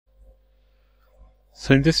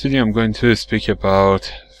So in this video I'm going to speak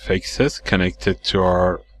about FEXes connected to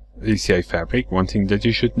our ACI fabric. One thing that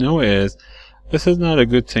you should know is this is not a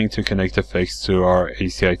good thing to connect a FEX to our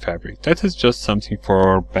ACI fabric. That is just something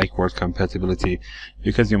for backward compatibility,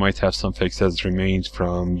 because you might have some FEXes remained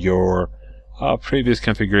from your previous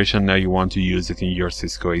configuration. Now you want to use it in your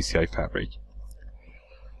Cisco ACI fabric.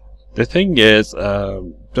 The thing is,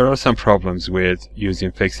 there are some problems with using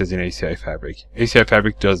FEXes in ACI fabric. ACI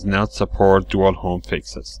fabric does not support dual home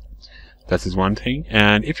FEXes. That is one thing.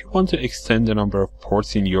 And if you want to extend the number of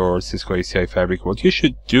ports in your Cisco ACI fabric, what you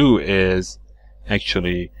should do is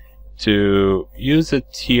actually to use a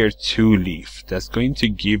tier 2 leaf. That's going to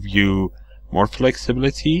give you more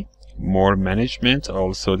flexibility, more management.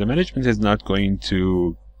 Also, the management is not going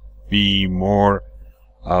to be more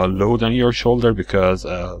load on your shoulder, because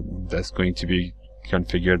that's going to be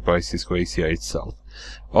configured by Cisco ACI itself.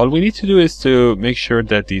 All we need to do is to make sure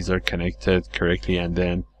that these are connected correctly and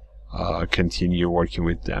then continue working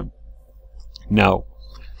with them. Now,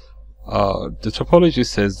 the topology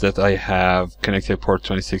says that I have connected port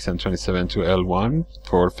 26 and 27 to L1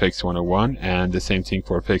 for FEX 101 and the same thing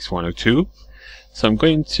for FEX 102. So I'm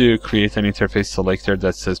going to create an interface selector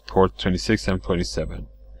that says port 26 and 27.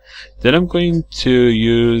 Then I'm going to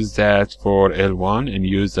use that for L1 and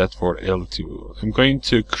use that for L2. I'm going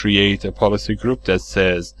to create a policy group that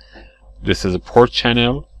says this is a port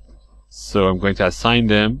channel. So I'm going to assign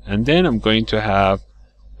them, and then I'm going to have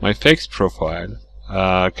my FEX profile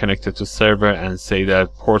connected to server and say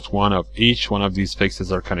that port 1 of each one of these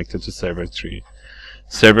FEXes are connected to server 3.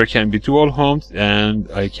 Server can be dual homed,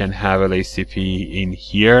 and I can have an ACP in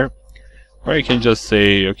here. Or I can just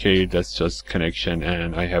say, okay, that's just connection,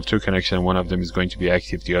 and I have two connections. One of them is going to be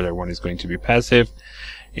active, the other one is going to be passive.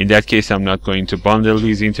 In that case, I'm not going to bundle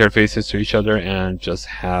these interfaces to each other and just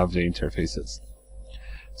have the interfaces.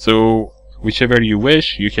 So whichever you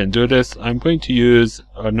wish, you can do this. I'm going to use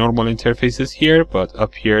normal interfaces here, but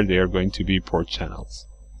up here they are going to be port channels.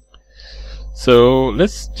 So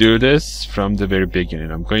let's do this from the very beginning.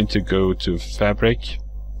 I'm going to go to Fabric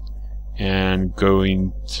and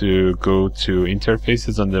going to go to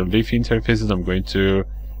interfaces. Under leaf interfaces, I'm going to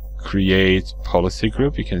create policy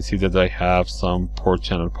group. You can see that I have some port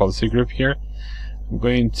channel policy group here. I'm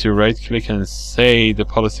going to right click and say the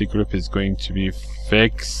policy group is going to be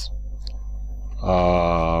FEX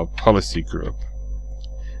policy group,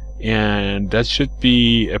 and that should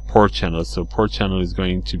be a port channel. So port channel is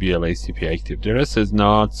going to be LACP active. The rest is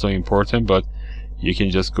not so important, but you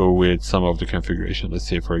can just go with some of the configuration. Let's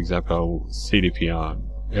say, for example, CDP on,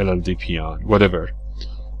 LLDP on, whatever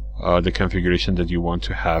the configuration that you want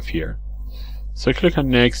to have here. So click on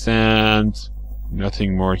next, and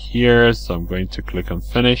nothing more here. So I'm going to click on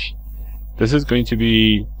finish. This is going to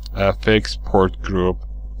be a FEX port group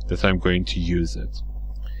that I'm going to use it.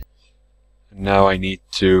 Now I need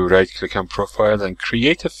to right click on profile and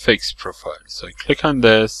create a FEX profile. So I click on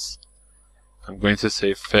this. I'm going to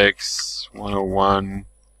say FEX 101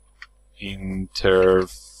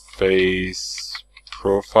 interface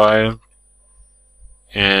profile,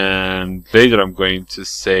 and later I'm going to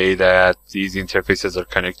say that these interfaces are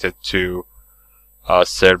connected to a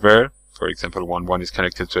server. For example, 1.1 is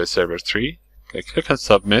connected to a server 3. I click on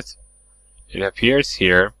submit. It appears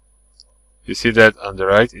here. You see that on the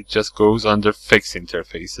right, it just goes under FEX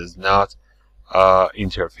interfaces, not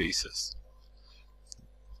interfaces.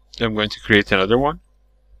 I'm going to create another one.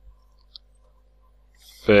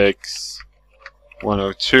 FEX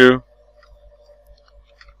 102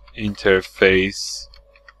 interface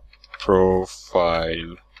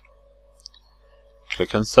profile.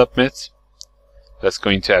 Click on submit. That's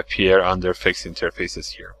going to appear under FEX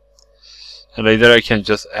interfaces here. And later I can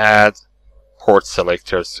just add port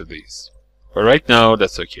selectors to these. But right now,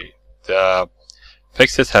 that's okay. The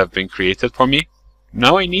FEXes have been created for me.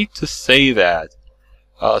 Now I need to say that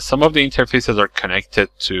some of the interfaces are connected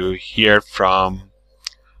to here from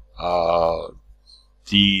the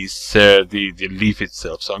leaf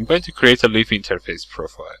itself. So I'm going to create a leaf interface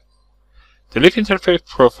profile. The leaf interface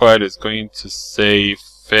profile is going to say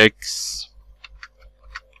FEX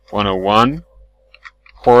 101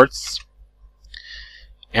 ports,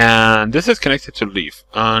 and this is connected to leaf.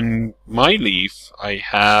 On my leaf, I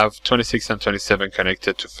have 26 and 27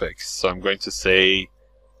 connected to FEX. So I'm going to say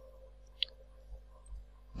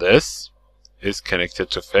this is connected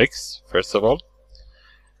to FEX, first of all.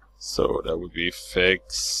 So that would be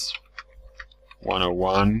FEX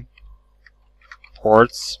 101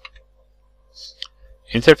 ports.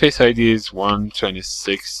 Interface ID is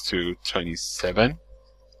 126 to 27.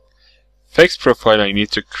 FEX profile, I need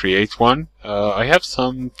to create one. I have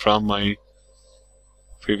some from my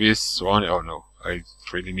previous one. Oh no, I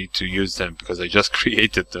really need to use them because I just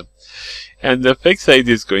created them. And the FEX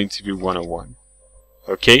ID is going to be 101.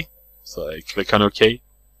 Okay, so I click on OK,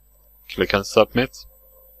 click on Submit,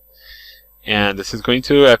 and this is going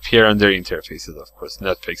to appear under interfaces, of course,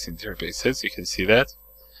 not FEX interfaces. You can see that.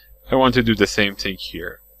 I want to do the same thing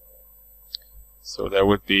here. So that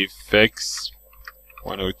would be FEX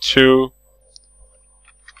 102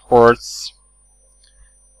 ports.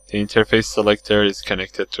 The interface selector is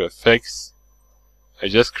connected to a FEX. I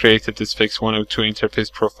just created this FEX 102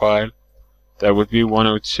 interface profile. That would be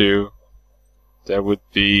 102. That would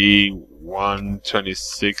be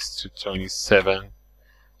 126 to 27.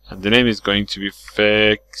 And the name is going to be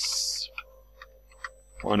FEX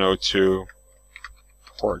 102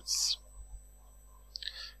 ports.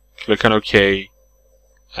 Click on OK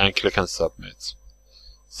and click on Submit.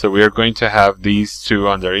 So we are going to have these two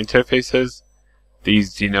under interfaces.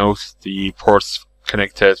 These denote the ports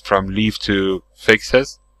connected from leaf to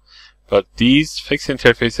FEXes, but these FEX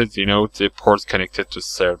interfaces denote the ports connected to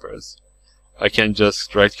servers. I can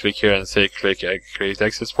just right click here and say click create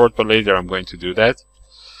access port, but later I'm going to do that.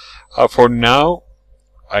 For now,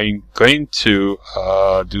 I'm going to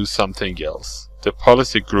do something else. The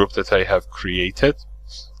policy group that I have created,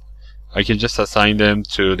 I can just assign them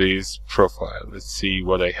to this profile. Let's see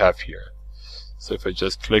what I have here. So if I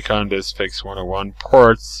just click on this FEX 101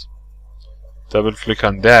 ports, double click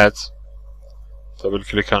on that, double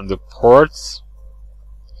click on the ports,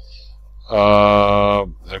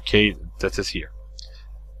 okay, that is here.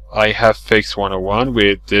 I have FEX 101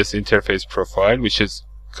 with this interface profile, which is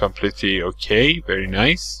completely okay, very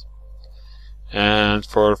nice. And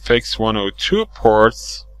for FEX 102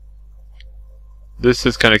 ports, this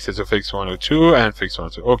is connected to FEX 102 and FEX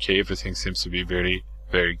 102. Okay, everything seems to be very,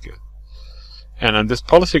 very good. And on this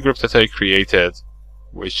policy group that I created,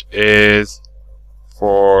 which is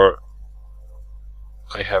for,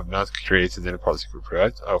 I have not created any policy group,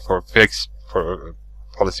 right? For FEX for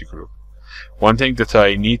policy group. One thing that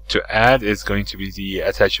I need to add is going to be the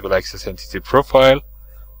attachable access entity profile.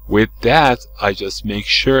 With that, I just make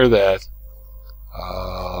sure that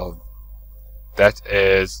that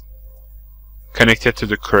is connected to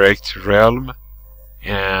the correct realm,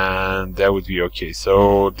 and that would be okay.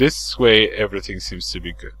 So this way everything seems to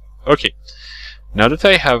be good. Okay, now that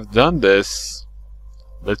I have done this,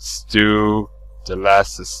 let's do the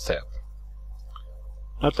last step.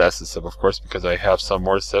 Not last step, of course, because I have some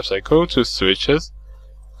more steps. I go to switches,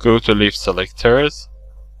 go to leaf selectors,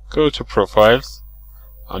 go to profiles.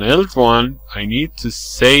 On L1, I need to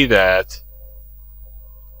say that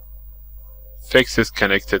FEX is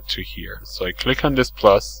connected to here. So I click on this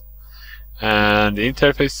plus, and the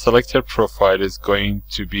interface selector profile is going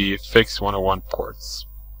to be FEX 101 ports.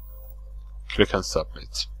 Click on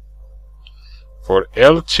Submit. For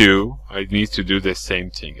L2, I need to do the same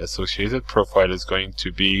thing. Associated profile is going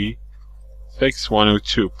to be FEX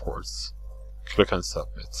 102 ports. Click on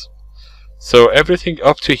Submit. So everything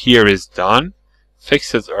up to here is done.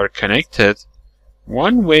 FEXes are connected.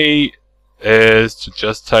 One way is to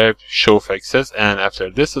just type show FEXes, and after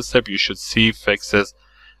this step you should see FEXes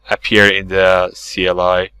appear in the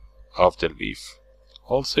CLI of the leaf.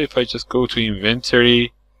 Also, if I just go to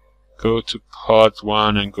inventory, go to pod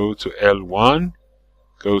 1 and go to L1,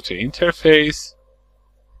 go to interface,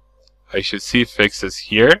 I should see FEXes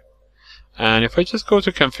here. And if I just go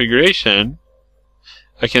to configuration,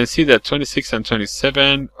 I can see that 26 and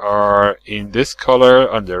 27 are in this color.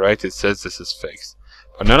 On the right it says this is FEX.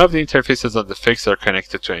 But none of the interfaces on the FEX are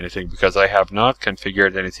connected to anything because I have not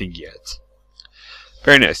configured anything yet.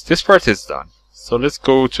 Very nice. This part is done. So let's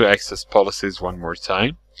go to access policies one more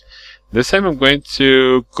time. This time I'm going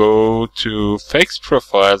to go to FEX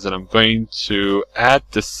profiles and I'm going to add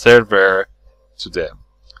the server to them.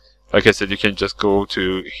 Like I said, you can just go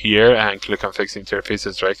to here and click on FEX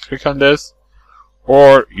interfaces, right click on this,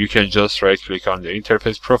 or you can just right click on the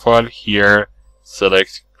interface profile here,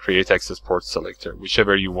 select create access port selector,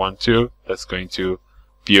 whichever you want to. That's going to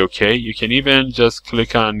be okay. You can even just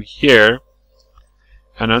click on here,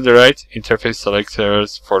 and on the right, interface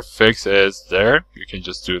selectors for FEX is there. You can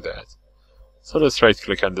just do that. So let's right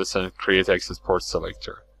click on this and create access port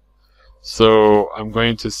selector. So I'm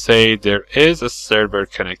going to say there is a server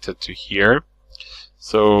connected to here.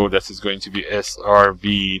 So that is going to be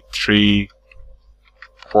SRV3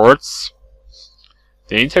 ports.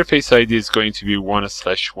 The interface ID is going to be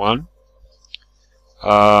 1/1.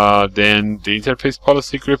 Then the interface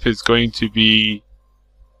policy group is going to be,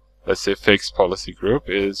 let's say FEX policy group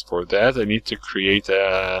is for that. I need to create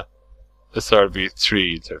a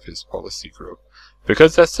SRV3 interface policy group.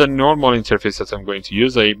 Because that's the normal interface that I'm going to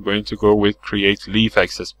use, I'm going to go with create leaf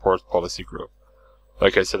access port policy group.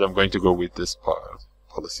 like I said, I'm going to go with this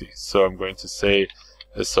policy. So I'm going to say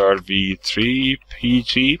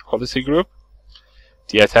SRv3PG policy group.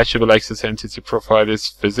 The attachable access entity profile is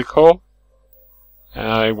physical.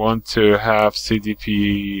 I want to have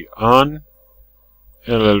CDP on,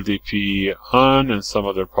 LLDP on, and some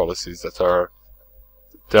other policies that are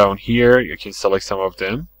down here. You can select some of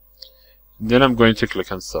them. Then I'm going to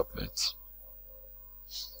click on submit.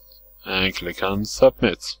 And click on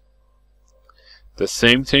submit. The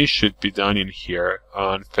same thing should be done in here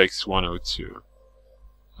on FEX 102.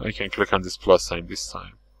 I can click on this plus sign this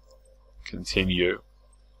time. Continue.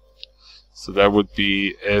 So that would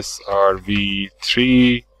be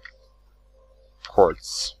SRv3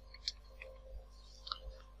 ports.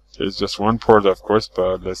 There's just one port, of course,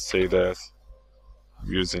 but let's say that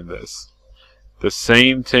I'm using this. The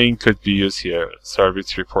same thing could be used here,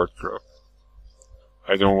 SRv3 port group.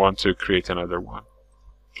 I don't want to create another one.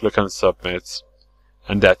 Click on submit,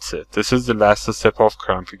 and that's it. This is the last step of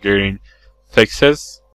configuring FEXes